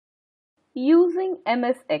Using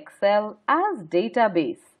MS Excel as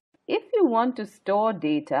database. If you want to store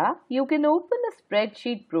data, you can open a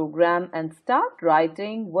spreadsheet program and start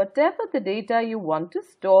writing whatever the data you want to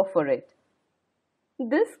store for it.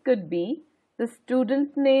 This could be the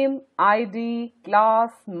student name, ID,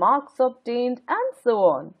 class, marks obtained, and so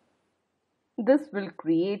on. This will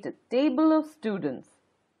create a table of students.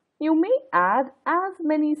 You may add as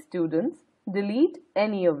many students, delete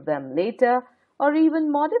any of them later, or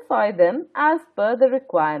even modify them as per the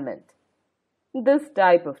requirement. This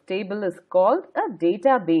type of table is called a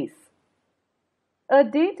database. A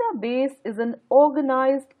database is an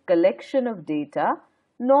organized collection of data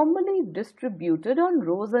normally distributed on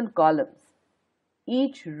rows and columns.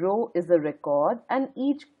 Each row is a record and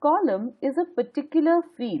each column is a particular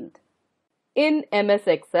field. In MS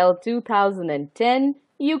Excel 2010,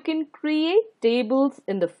 you can create tables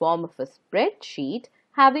in the form of a spreadsheet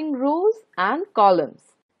having rows and columns.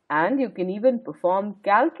 And you can even perform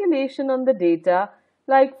calculation on the data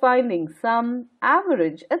like finding sum,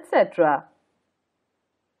 average, etc.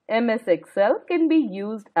 MS Excel can be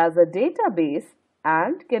used as a database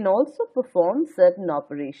and can also perform certain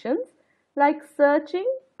operations like searching,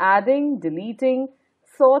 adding, deleting,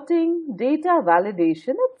 sorting, data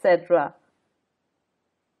validation, etc.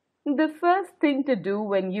 The first thing to do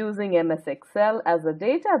when using MS Excel as a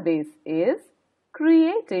database is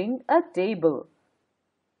creating a table.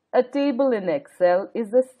 A table in Excel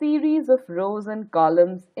is a series of rows and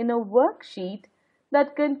columns in a worksheet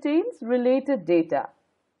that contains related data.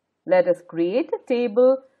 Let us create a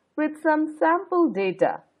table with some sample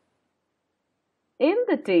data. In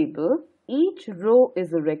the table, each row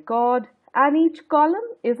is a record and each column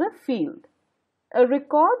is a field. A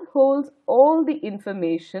record holds all the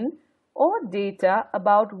information or data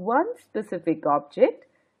about one specific object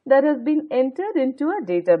that has been entered into a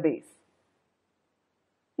database.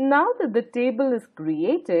 Now that the table is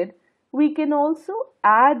created, we can also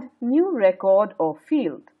add new record or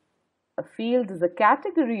field. A field is a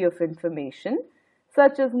category of information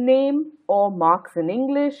such as name or marks in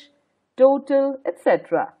English, total,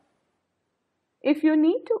 etc. If you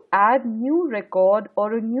need to add new record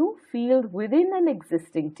or a new field within an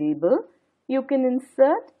existing table, you can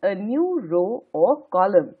insert a new row or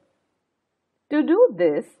column. To do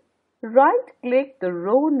this, right-click the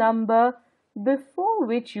row number before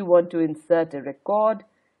which you want to insert a record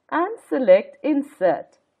and select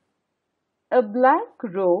Insert. A blank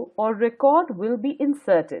row or record will be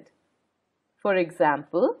inserted. For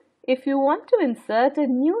example, if you want to insert a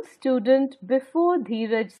new student before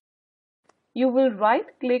Dheeraj, you will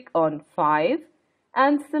right-click on 5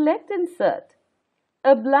 and select Insert.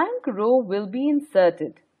 A blank row will be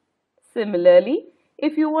inserted. Similarly,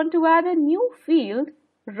 if you want to add a new field,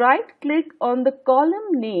 right-click on the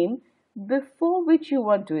column name before which you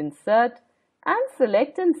want to insert and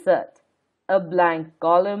select Insert. A blank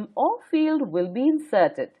column or field will be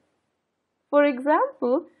inserted. For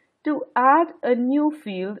example, to add a new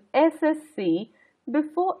field SSC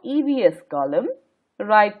before EVS column,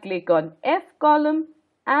 right-click on F column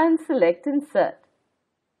and select Insert.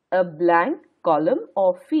 A blank column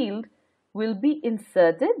or field will be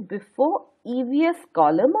inserted before EVS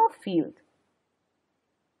column or field.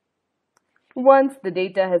 Once the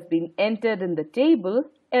data has been entered in the table,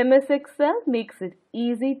 MS Excel makes it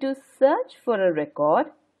easy to search for a record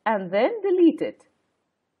and then delete it.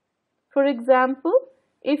 For example,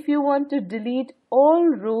 if you want to delete all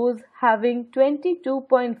rows having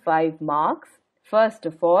 22.5 marks, first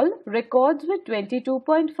of all, records with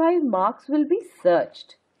 22.5 marks will be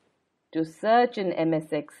searched. To search in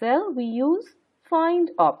MS Excel, we use Find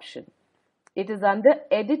option. It is under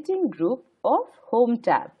Editing group of Home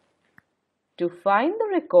tab. To find the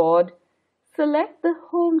record, select the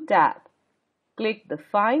Home tab. Click the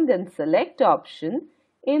Find and Select option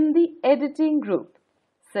in the Editing group.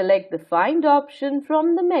 Select the Find option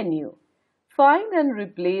from the menu. Find and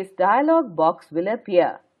Replace dialog box will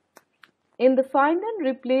appear. In the Find and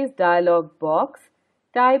Replace dialog box,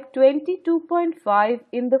 type 22.5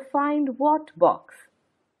 in the Find What box.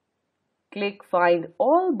 Click Find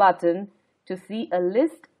All button to see a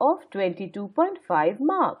list of 22.5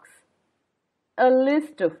 marks. A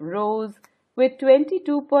list of rows with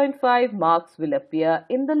 22.5 marks will appear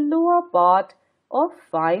in the lower part of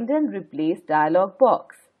Find and Replace dialog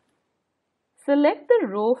box. Select the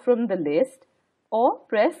row from the list or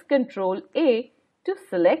press Ctrl A to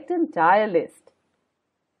select entire list.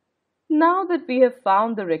 Now that we have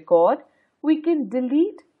found the record, we can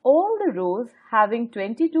delete all the rows having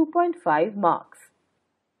 22.5 marks.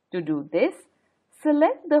 To do this,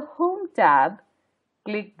 select the Home tab,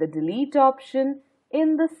 click the Delete option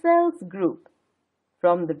in the Cells group.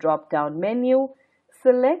 From the drop-down menu,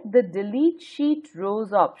 select the Delete Sheet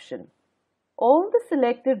Rows option. All the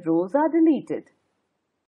selected rows are deleted.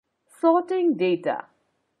 Sorting data.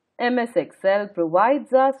 MS Excel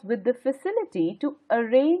provides us with the facility to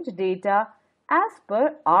arrange data as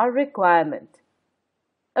per our requirement.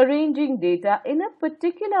 Arranging data in a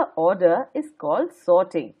particular order is called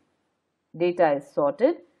sorting. Data is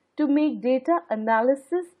sorted to make data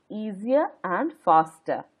analysis easier and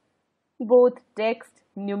faster. Both text,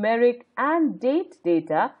 numeric, and date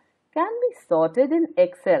data can be sorted in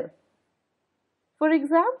Excel. For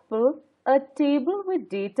example, a table with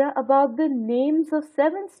data about the names of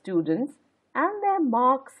 7 students and their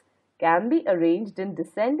marks can be arranged in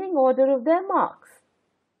descending order of their marks.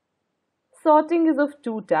 Sorting is of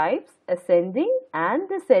two types, ascending and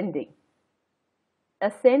descending.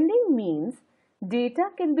 Ascending means data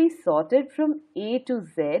can be sorted from A to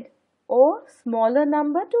Z or smaller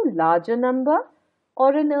number to larger number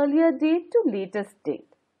or an earlier date to latest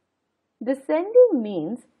date. Descending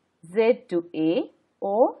means Z to A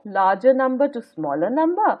or larger number to smaller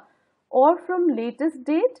number or from latest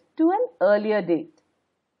date to an earlier date.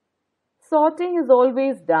 Sorting is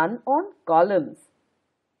always done on columns.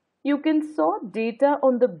 You can sort data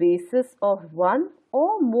on the basis of one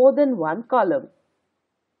or more than one column.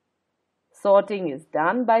 Sorting is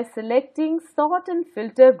done by selecting Sort and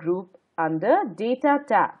Filter group under Data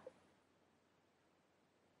tab.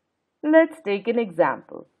 Let's take an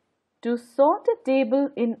example. To sort a table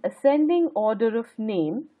in ascending order of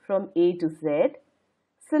name from A to Z,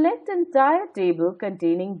 select entire table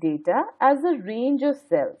containing data as a range of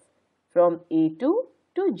cells from A2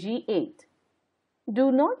 to G8.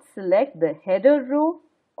 Do not select the header row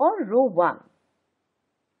or row 1.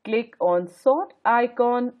 Click on Sort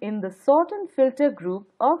icon in the Sort and Filter group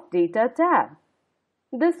of Data tab.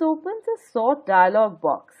 This opens a Sort dialog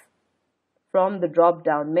box. From the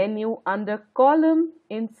drop-down menu under Column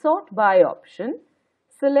in Sort By option,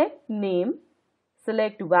 select Name,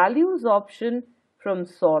 select Values option from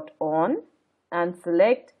Sort On and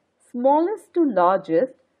select Smallest to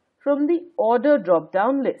Largest from the Order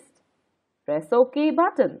drop-down list. Press OK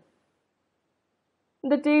button.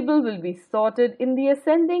 The table will be sorted in the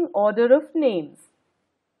ascending order of names.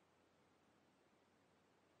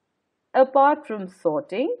 Apart from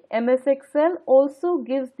sorting, MS Excel also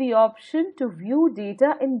gives the option to view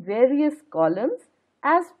data in various columns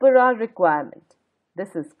as per our requirement.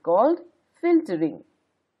 This is called filtering.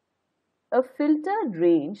 A filtered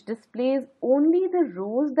range displays only the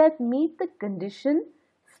rows that meet the condition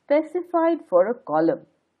specified for a column.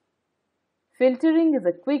 Filtering is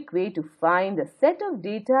a quick way to find a set of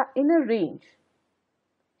data in a range.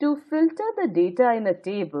 To filter the data in a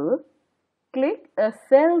table, click a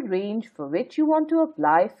cell range for which you want to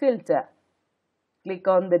apply filter. Click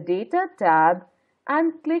on the Data tab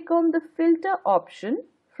and click on the Filter option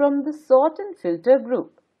from the Sort and Filter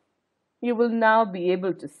group. You will now be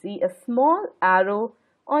able to see a small arrow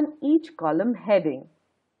on each column heading.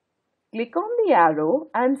 Click on the arrow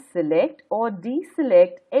and select or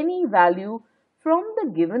deselect any value from the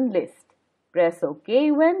given list. Press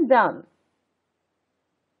OK when done.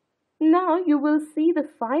 Now you will see the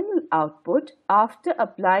final output after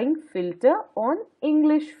applying filter on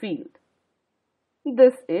English field.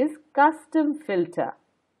 This is custom filter.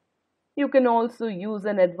 You can also use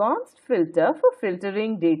an advanced filter for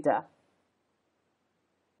filtering data.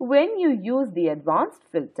 When you use the advanced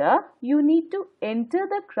filter, you need to enter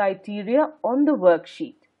the criteria on the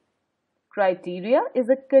worksheet. Criteria is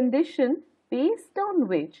a condition based on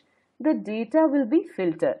which the data will be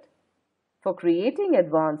filtered. For creating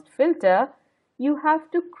advanced filter, you have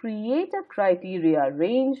to create a criteria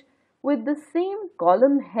range with the same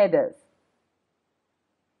column headers.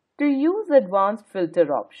 To use advanced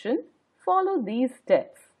filter option, follow these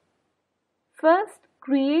steps. First,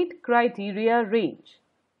 create criteria range.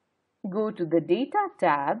 Go to the Data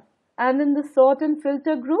tab and in the Sort and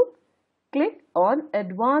Filter group, click on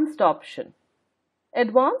Advanced option.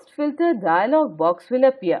 Advanced Filter dialog box will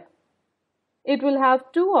appear. It will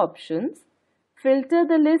have two options, filter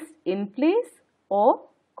the list in place or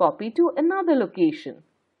copy to another location.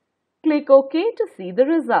 Click OK to see the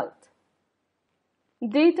result.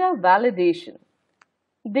 Data validation.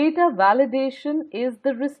 Data validation is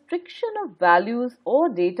the restriction of values or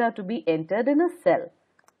data to be entered in a cell.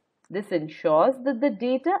 This ensures that the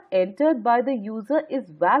data entered by the user is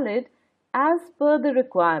valid as per the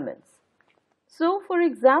requirements. So, for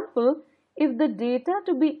example, if the data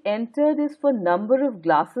to be entered is for number of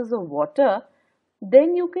glasses of water,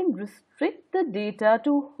 then you can restrict the data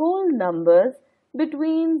to whole numbers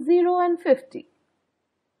between 0 and 50.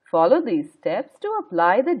 Follow these steps to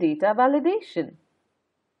apply the data validation.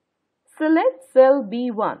 Select cell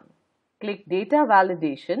B1. Click Data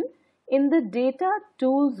Validation in the Data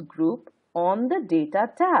Tools group on the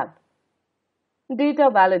Data tab.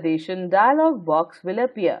 Data Validation dialog box will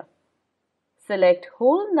appear. Select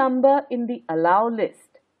whole number in the Allow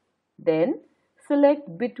list. Then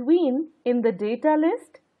select Between in the Data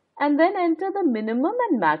list and then enter the minimum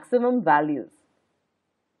and maximum values.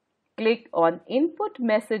 Click on Input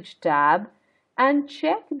Message tab and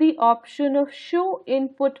check the option of Show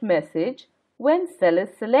Input Message when cell is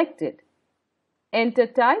selected. Enter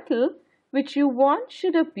title which you want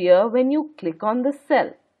should appear when you click on the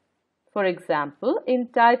cell. For example, in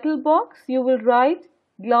title box you will write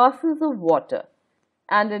glasses of water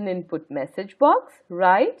and in input message box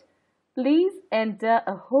write please enter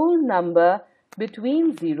a whole number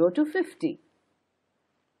between 0 to 50.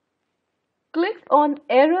 Click on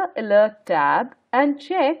Error Alert tab and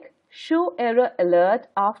check Show Error Alert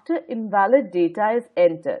after invalid data is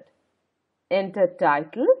entered. Enter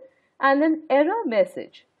title and an error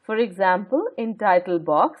message. For example, in title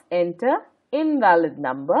box enter invalid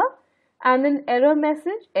number and in error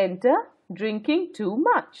message enter drinking too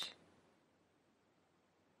much.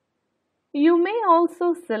 You may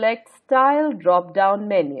also select Style drop-down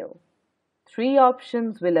menu. 3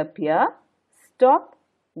 options will appear: Stop,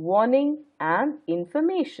 Warning and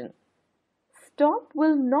Information. Stop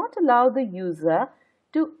will not allow the user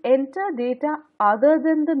to enter data other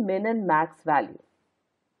than the min and max value.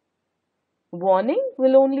 Warning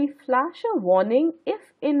will only flash a warning if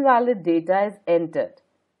invalid data is entered.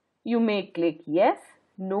 You may click Yes,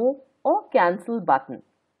 No or Cancel button.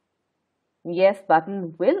 Yes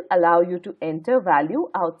button will allow you to enter value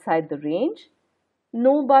outside the range.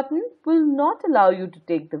 No button will not allow you to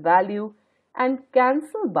take the value and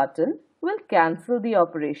Cancel button will cancel the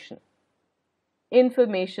operation.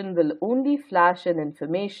 Information will only flash an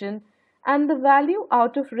information and the value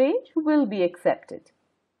out of range will be accepted.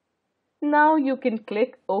 Now you can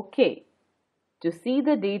click OK. To see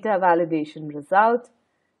the data validation result,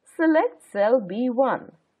 select cell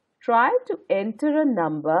B1. Try to enter a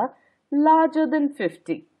number larger than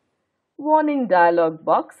 50. Warning dialog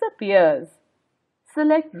box appears.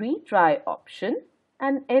 Select Retry option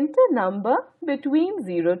and enter number between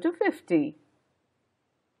 0 to 50.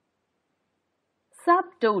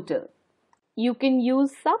 Subtotal. You can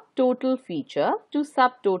use subtotal feature to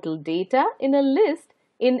subtotal data in a list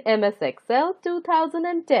in MS Excel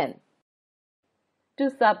 2010.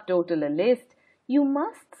 To subtotal a list, you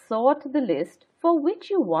must sort the list for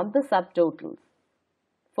which you want the subtotals.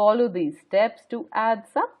 Follow these steps to add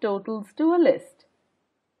subtotals to a list.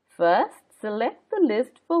 First, select the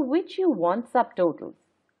list for which you want subtotals.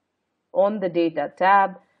 On the Data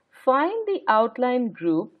tab, find the outline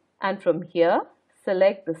group and from here,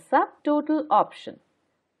 select the Subtotal option.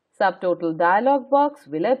 Subtotal dialog box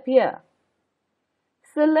will appear.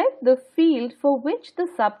 Select the field for which the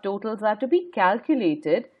subtotals are to be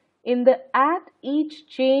calculated in the Add Each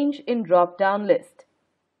Change in drop-down list.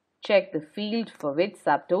 Check the field for which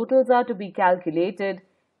subtotals are to be calculated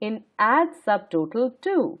in Add Subtotal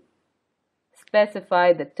To.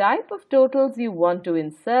 Specify the type of totals you want to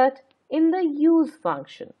insert in the Use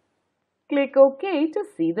function. Click OK to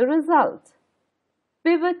see the result.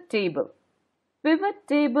 Pivot table. Pivot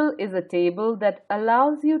table is a table that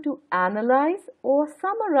allows you to analyze or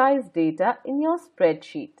summarize data in your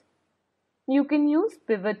spreadsheet. You can use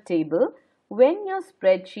pivot table when your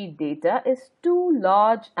spreadsheet data is too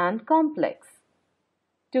large and complex.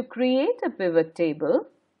 To create a pivot table,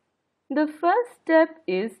 the first step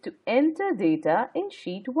is to enter data in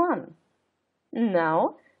sheet 1.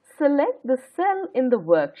 Now, select the cell in the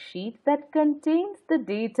worksheet that contains the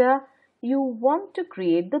data you want to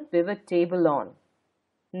create the pivot table on.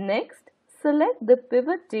 Next, select the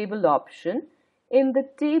pivot table option in the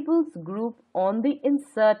Tables group on the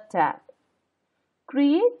Insert tab.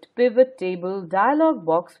 Create Pivot Table dialog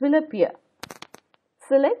box will appear.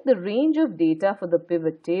 Select the range of data for the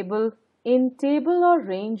pivot table in Table or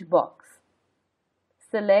Range box.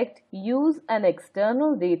 Select Use an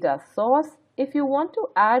external data source if you want to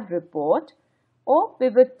add report or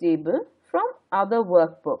pivot table from other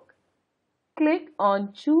workbook. Click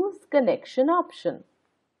on Choose Connection option.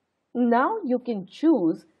 Now you can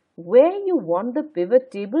choose where you want the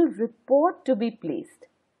pivot table report to be placed,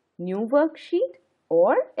 new worksheet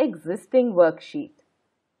or existing worksheet.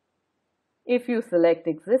 If you select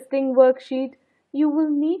existing worksheet, you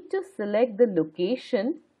will need to select the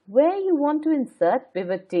location where you want to insert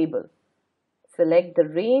pivot table. Select the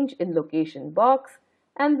range in location box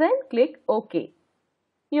and then click OK.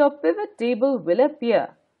 Your pivot table will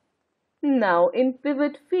appear. Now in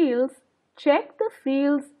pivot fields, Check the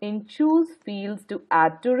fields in Choose Fields to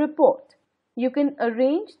add to report. You can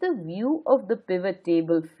arrange the view of the pivot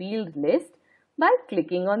table field list by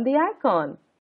clicking on the icon.